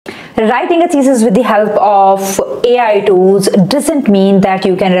Writing a thesis with the help of AI tools doesn't mean that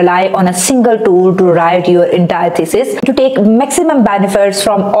you can rely on a single tool to write your entire thesis. To take maximum benefits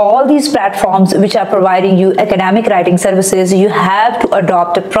from all these platforms which are providing you academic writing services, you have to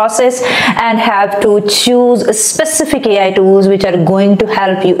adopt a process and have to choose specific AI tools which are going to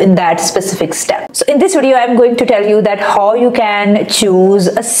help you in that specific step. So in this video, I'm going to tell you that how you can choose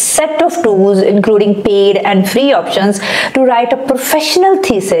a set of tools including paid and free options to write a professional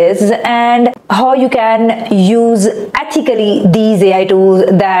thesis, and how you can use ethically these AI tools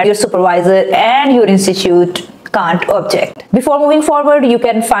that your supervisor and your institute can't object. Before moving forward, you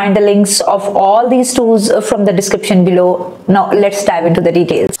can find the links of all these tools from the description below. Now let's dive into the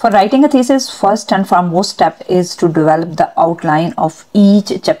details. For writing a thesis, first and foremost step is to develop the outline of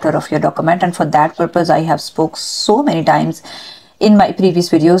each chapter of your document, and for that purpose I have spoke so many times in my previous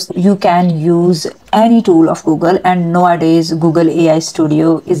videos. You can use any tool of Google, and nowadays Google AI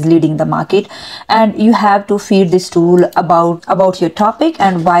Studio is leading the market, and you have to feed this tool about your topic.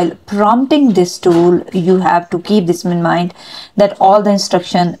 And while prompting this tool, you have to keep this in mind that all the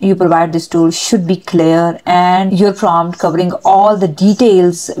instruction you provide this tool should be clear, and your prompt covering all the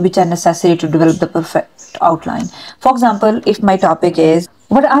details which are necessary to develop the perfect outline. For example, if my topic is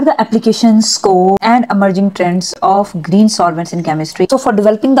what are the applications, scope, and emerging trends of green solvents in chemistry? So for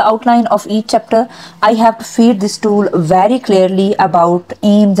developing the outline of each chapter, I have to feed this tool very clearly about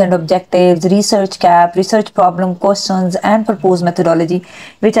aims and objectives, research cap, research problem, questions, and proposed methodology,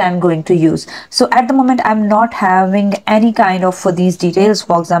 which I am going to use. So at the moment, I'm not having any kind of these details.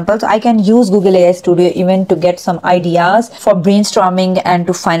 For example, so I can use Google AI Studio even to get some ideas for brainstorming and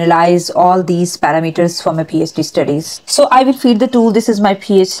to finalize all these parameters for my PhD studies. So I will feed the tool. This is my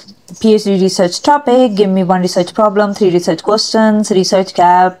PhD research topic. Give me 1 research problem, 3 research questions, research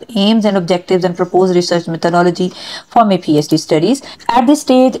cap, aims and objectives, and proposed research methodology for my PhD studies. At this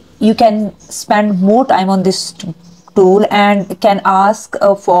stage, you can spend more time on this tool and can ask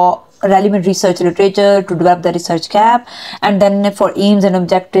for relevant research literature to develop the research cap, and then for aims and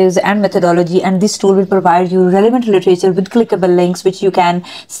objectives and methodology, and this tool will provide you relevant literature with clickable links which you can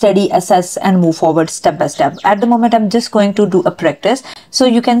study, assess, and move forward step by step. At the moment, I'm just going to do a practice. So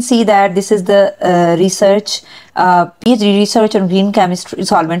you can see that this is the PhD research on green chemistry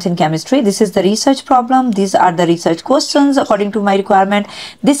solvents in chemistry. This is the research problem. These are the research questions according to my requirement.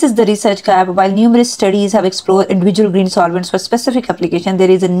 This is the research cap. While numerous studies have explored individual green solvents for specific application, there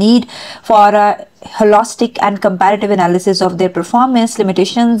is a need for a holistic and comparative analysis of their performance,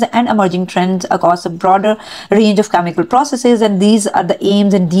 limitations, and emerging trends across a broader range of chemical processes. And these are the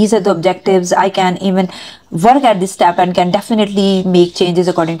aims and these are the objectives. I can even work at this step and can definitely make changes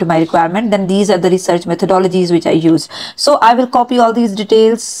according to my requirement. Then these are the research methodologies which I use. So I will copy all these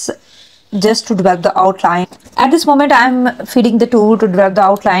details just to develop the outline. At this moment, I'm feeding the tool to develop the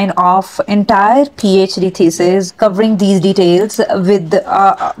outline of entire PhD thesis covering these details with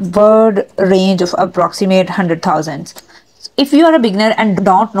a word range of approximate 100,000. If you are a beginner and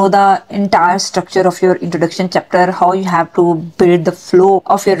don't know the entire structure of your introduction chapter, how you have to build the flow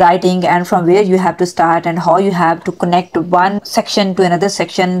of your writing and from where you have to start and how you have to connect one section to another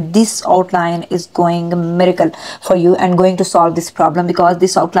section, this outline is going a miracle for you and going to solve this problem, because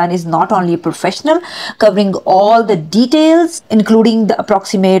this outline is not only professional, covering all the details, including the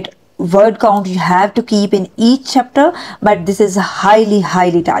approximate word count you have to keep in each chapter, but this is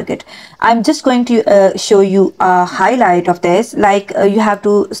highly target. I'm just going to show you a highlight of this. Like you have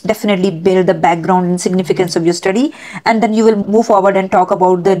to definitely build the background and significance of your study, and then you will move forward and talk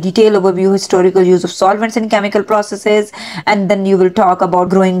about the detailed overview, historical use of solvents in chemical processes, and then you will talk about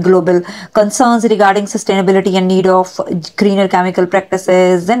growing global concerns regarding sustainability and need of greener chemical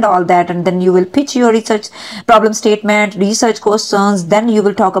practices and all that. And then you will pitch your research problem statement, research questions, then you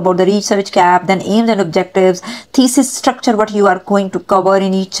will talk about the research cap, then aims and objectives, thesis structure, what you are going to cover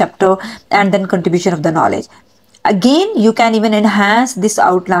in each chapter, and then contribution of the knowledge. Again, you can even enhance this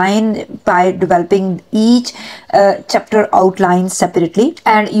outline by developing each chapter outline separately,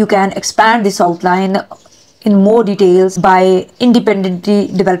 and you can expand this outline in more details by independently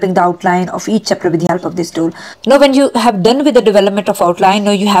developing the outline of each chapter with the help of this tool. Now, when you have done with the development of outline,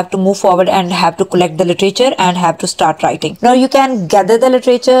 now you have to move forward and have to collect the literature and have to start writing. Now you can gather the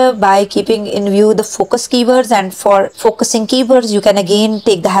literature by keeping in view the focus keywords, and for focusing keywords, you can again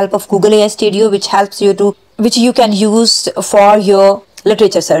take the help of Google AI Studio, which you can use for your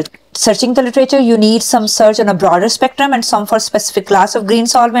literature search. searching the literature, you need some search on a broader spectrum and some for specific class of green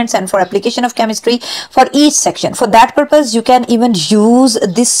solvents and for application of chemistry for each section. For that purpose, you can even use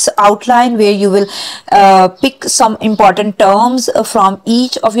this outline where you will pick some important terms from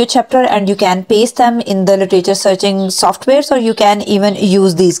each of your chapter and you can paste them in the literature searching softwares, or you can even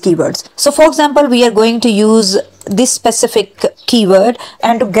use these keywords. So for example, we are going to use this specific keyword,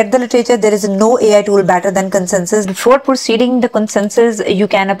 and to get the literature there is no AI tool better than Consensus. Before proceeding the Consensus, you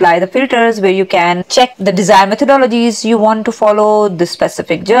can apply the filters where you can check the desired methodologies you want to follow, the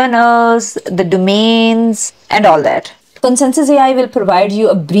specific journals, the domains and all that. Consensus AI will provide you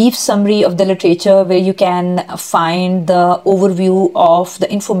a brief summary of the literature where you can find the overview of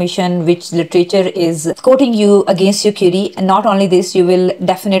the information which literature is quoting you against your query. And not only this, you will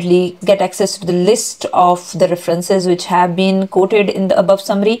definitely get access to the list of the references which have been quoted in the above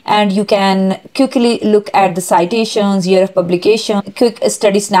summary, and you can quickly look at the citations, year of publication, quick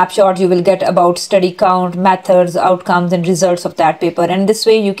study snapshot you will get about study count, methods, outcomes and results of that paper. And this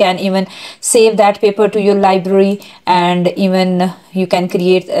way you can even save that paper to your library, and even you can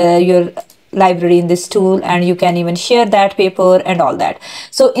create your library in this tool, and you can even share that paper and all that.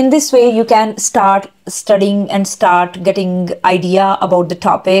 So in this way you can start studying and start getting idea about the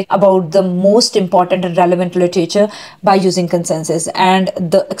topic, about the most important and relevant literature by using Consensus. And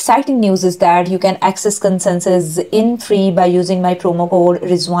the exciting news is that you can access Consensus in free by using my promo code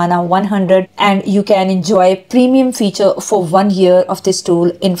Rizwana100, and you can enjoy premium feature for 1 year of this tool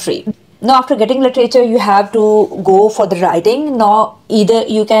in free. Now, after getting literature, you have to go for the writing. Now, either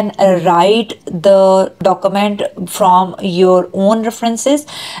you can write the document from your own references,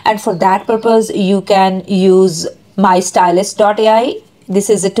 and for that purpose, you can use mystylist.ai. This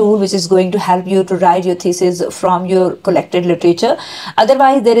is a tool which is going to help you to write your thesis from your collected literature.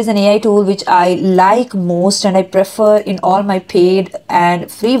 Otherwise, there is an AI tool which I like most and I prefer in all my paid and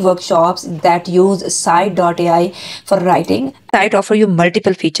free workshops that use site.ai for writing. Site offer you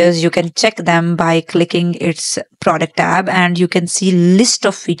multiple features. You can check them by clicking its product tab, and you can see list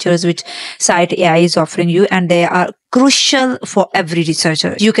of features which Site AI is offering you, and they are crucial for every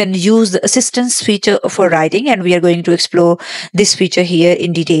researcher. You can use the assistance feature for writing, and we are going to explore this feature here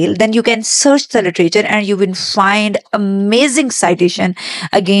in detail. Then you can search the literature and you will find amazing citation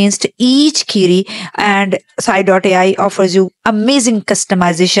against each query, and Site.ai offers you amazing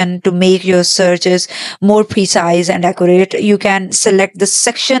customization to make your searches more precise and accurate. You can select the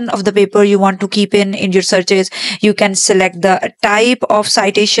section of the paper you want to keep in your searches. You can select the type of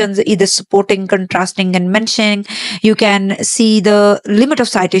citations, either supporting, contrasting and mentioning. You can see the limit of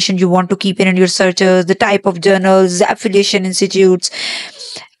citation you want to keep in your searches, the type of journals, affiliation institutes,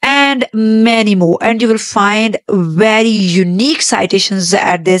 and many more. And you will find very unique citations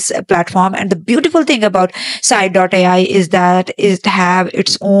at this platform. And the beautiful thing about Site.ai is that it have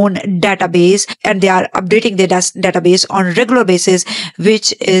its own database, and they are updating their database on regular basis,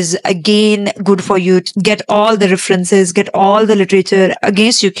 which is again good for you to get all the references, get all the literature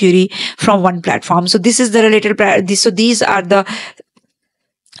against your query from one platform. So this is the related, so these are the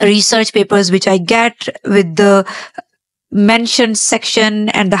research papers which I get with the mentioned section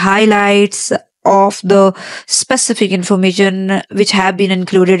and the highlights of the specific information which have been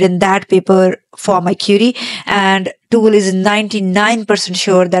included in that paper for my query. And tool is 99%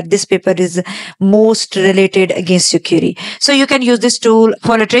 sure that this paper is most related against your query. So you can use this tool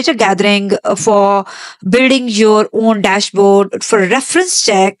for literature gathering, for building your own dashboard, for reference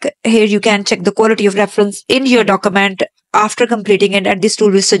check. Here you can check the quality of reference in your document after completing it, and this tool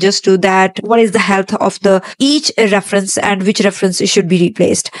will suggest you that what is the health of the each reference and which reference should be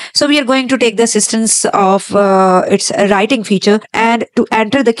replaced. So we are going to take the assistance of its writing feature, and to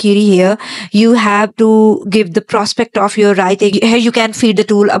enter the query here, you have to give the prospect of your writing. Here you can feed the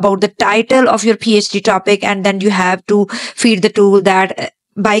tool about the title of your PhD topic, and then you have to feed the tool that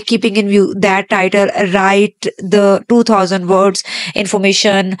by keeping in view that title, write the 2000 words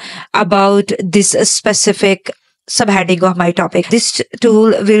information about this specific subheading of my topic. This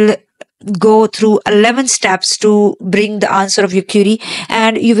tool will go through 11 steps to bring the answer of your query,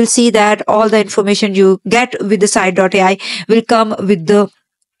 and you will see that all the information you get with the Site.ai will come with the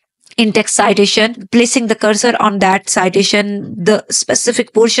in-text citation. Placing the cursor on that citation, the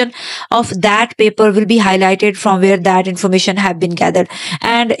specific portion of that paper will be highlighted from where that information have been gathered,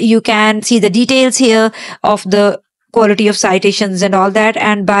 and you can see the details here of the quality of citations and all that.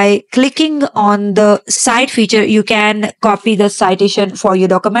 And by clicking on the cite feature, you can copy the citation for your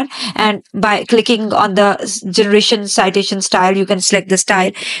document, and by clicking on the generation citation style, you can select the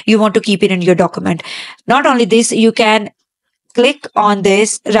style you want to keep it in your document. Not only this, you can click on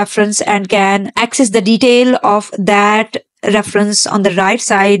this reference and can access the detail of that reference on the right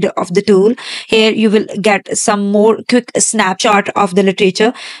side of the tool. Here you will get some more quick snapshot of the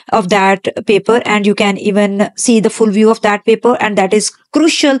literature of that paper, and you can even see the full view of that paper, and that is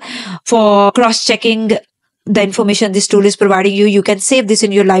crucial for cross-checking the information this tool is providing you. You can save this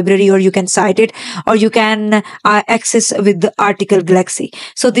in your library, or you can cite it, or you can access with the article galaxy.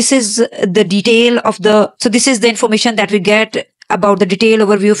 So this is the detail of this is the information that we get about the detailed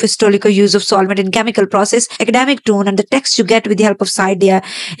overview of historical use of solvent in chemical process, academic tone, and the text you get with the help of Side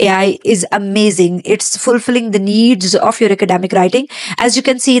AI is amazing. It's fulfilling the needs of your academic writing. As you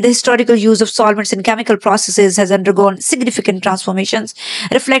can see, the historical use of solvents in chemical processes has undergone significant transformations,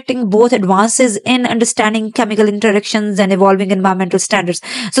 reflecting both advances in understanding chemical interactions and evolving environmental standards.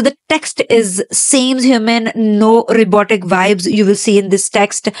 So the text is seems human, no robotic vibes you will see in this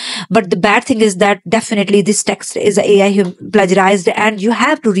text. But the bad thing is that definitely this text is AI plagiarized, and you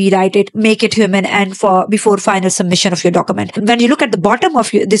have to rewrite it, make it human, and before final submission of your document. When you look at the bottom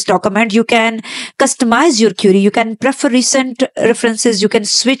of this document, you can customize your query. You can prefer recent references. You can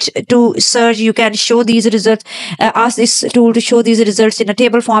switch to search. You can show these results. Ask this tool to show these results in a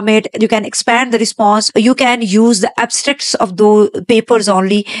table format. You can expand the response. You can use the abstracts of those papers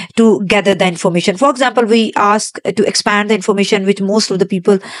only to gather the information. For example, we ask to expand the information which most of the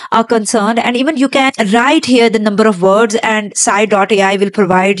people are concerned, and even you can write here the number of words, and Side.ai will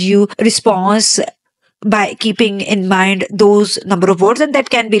provide you response by keeping in mind those number of words, and that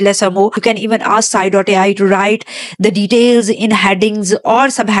can be less or more. You can even ask Side.ai to write the details in headings or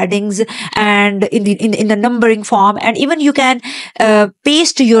subheadings and in the numbering form, and even you can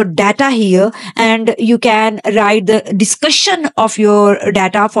paste your data here, and you can write the discussion of your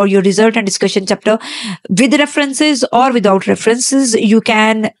data for your result and discussion chapter with references or without references. You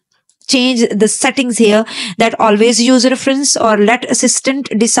can change the settings here, that always use reference, or let assistant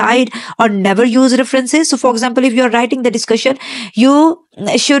decide, or never use references. So for example, if you're writing the discussion, you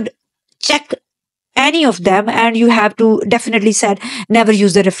should check any of them, and you have to definitely set never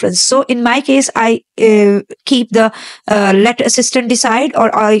use the reference. So in my case, I keep the let assistant decide,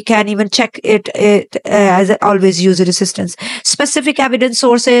 or I can even check it as always use resistance. Specific evidence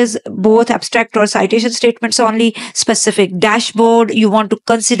sources, both abstract or citation statements only. Specific dashboard you want to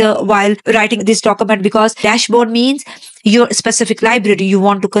consider while writing this document, because dashboard means your specific library you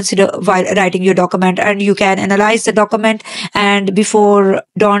want to consider while writing your document, and you can analyze the document, and before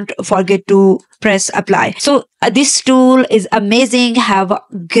don't forget to press apply. So this tool is amazing, have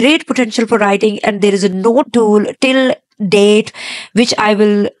great potential for writing, and there is no tool till date which I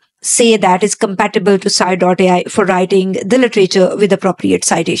will say that is compatible to Side.ai for writing the literature with appropriate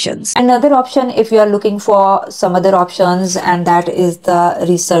citations. Another option, if you are looking for some other options, and that is the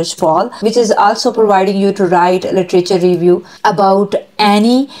research poll, which is also providing you to write literature review about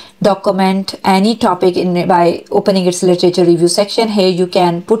any document, any topic by opening its literature review section. Here you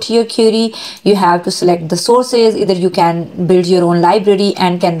can put your query. You have to select the sources. Either you can build your own library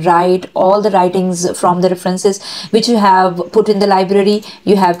and can write all the writings from the references which you have put in the library.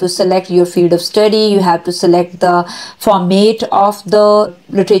 You have to select your field of study. You have to select the format of the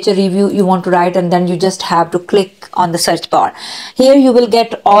literature review you want to write, and then you just have to click on the search bar. Here you will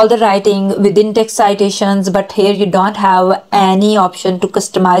get all the writing within text citations, but here you don't have any option to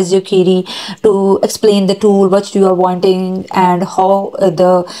customize your query, to explain the tool what you are wanting and how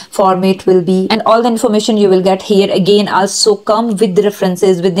the format will be, and all the information you will get here again also come with the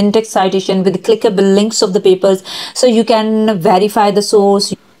references within text citation with clickable links of the papers, so you can verify the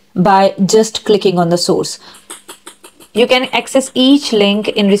source by just clicking on the source. You can access each link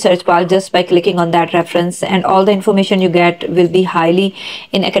in research bar just by clicking on that reference, and all the information you get will be highly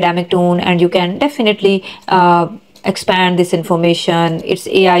in academic tone, and you can definitely expand this information. It's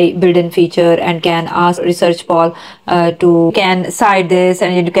AI built-in feature, and can ask research poll to can cite this,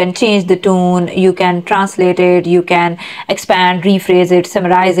 and you can change the tone, you can translate it, you can expand, rephrase it,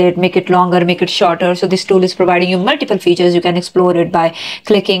 summarize it, make it longer, make it shorter. So this tool is providing you multiple features. You can explore it by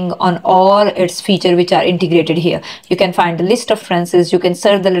clicking on all its features which are integrated here. You can find the list of references, you can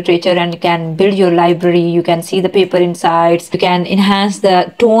search the literature, and you can build your library. You can see the paper insights. You can enhance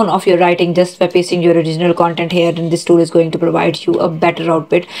the tone of your writing just by pasting your original content here, and this tool is going to provide you a better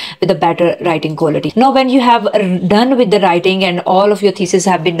output with a better writing quality. Now when you have done with the writing and all of your thesis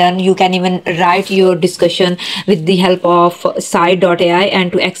have been done, you can even write your discussion with the help of Side.ai,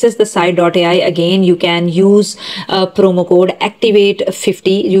 and to access the Side.ai again you can use promo code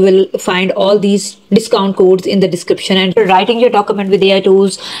activate50. You will find all these discount codes in the description. And writing your document with AI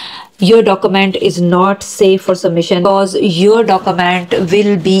tools, your document is not safe for submission, because your document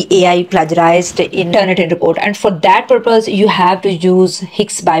will be AI plagiarized in Turnitin report, and for that purpose you have to use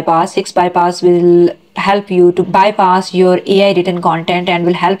Hicks bypass. Hicks bypass will help you to bypass your AI written content and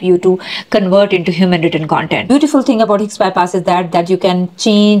will help you to convert into human written content. Beautiful thing about Higgs bypass is that you can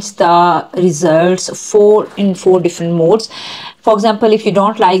change the results in four different modes. For example, if you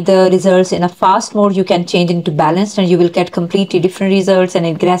don't like the results in a fast mode, you can change into balanced and you will get completely different results. And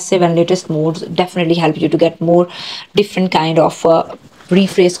aggressive and latest modes definitely help you to get more different kind of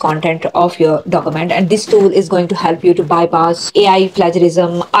rephrase content of your document. And this tool is going to help you to bypass AI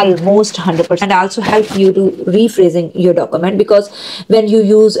plagiarism almost 100% and also help you to rephrasing your document, because when you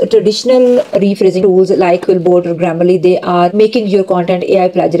use traditional rephrasing tools like Quillbot or Grammarly, they are making your content AI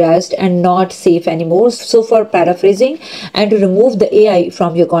plagiarized and not safe anymore. So for paraphrasing and to remove the AI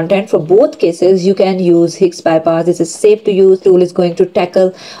from your content, for both cases you can use Higgs bypass. This is safe to use tool, is going to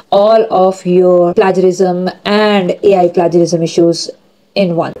tackle all of your plagiarism and AI plagiarism issues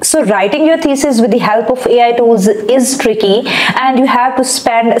in one. So writing your thesis with the help of AI tools is tricky and you have to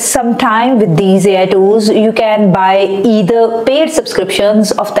spend some time with these AI tools. You can buy either paid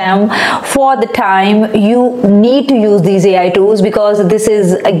subscriptions of them for the time you need to use these AI tools, because this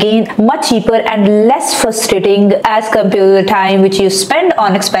is again much cheaper and less frustrating as compared to the time which you spend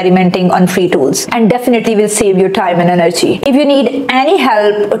on experimenting on free tools, and definitely will save your time and energy. If you need any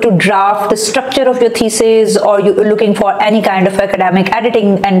help to draft the structure of your thesis, or you're looking for any kind of academic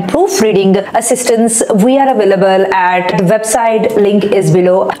editing and proofreading assistance, we are available at the website, link is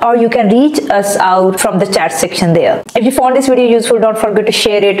below, or you can reach us out from the chat section there. If you found this video useful, don't forget to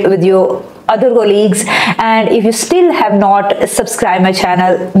share it with your other colleagues, and if you still have not subscribed my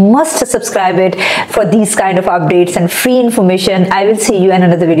channel, must subscribe it for these kind of updates and free information. I will see you in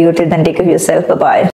another video. Till then, take care of yourself. Bye bye.